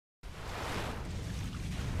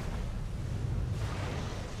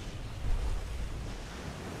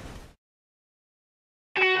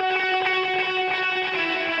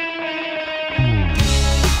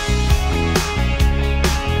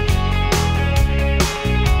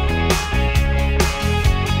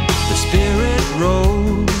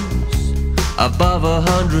above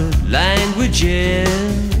 100 languages,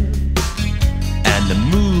 and the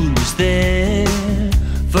moon was there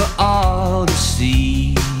for all to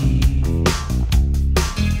see.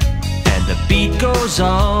 And the beat goes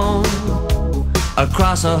on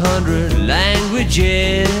across 100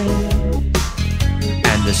 languages,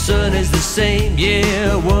 and the sun is the same,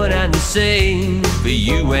 yeah, one and the same for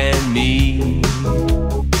you and me.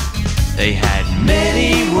 They had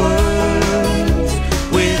many words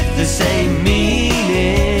with the same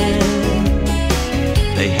meaning.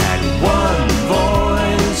 They had one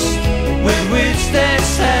voice with which they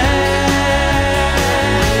sang.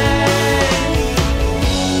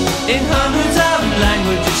 In hundreds of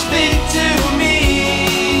languages, speak to me.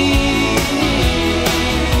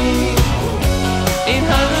 In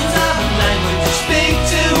hundreds of languages, speak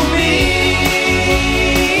to me.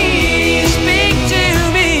 Speak to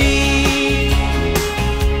me.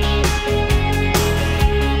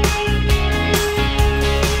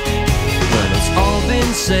 When it's all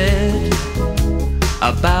been said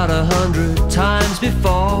about 100 times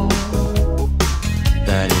before,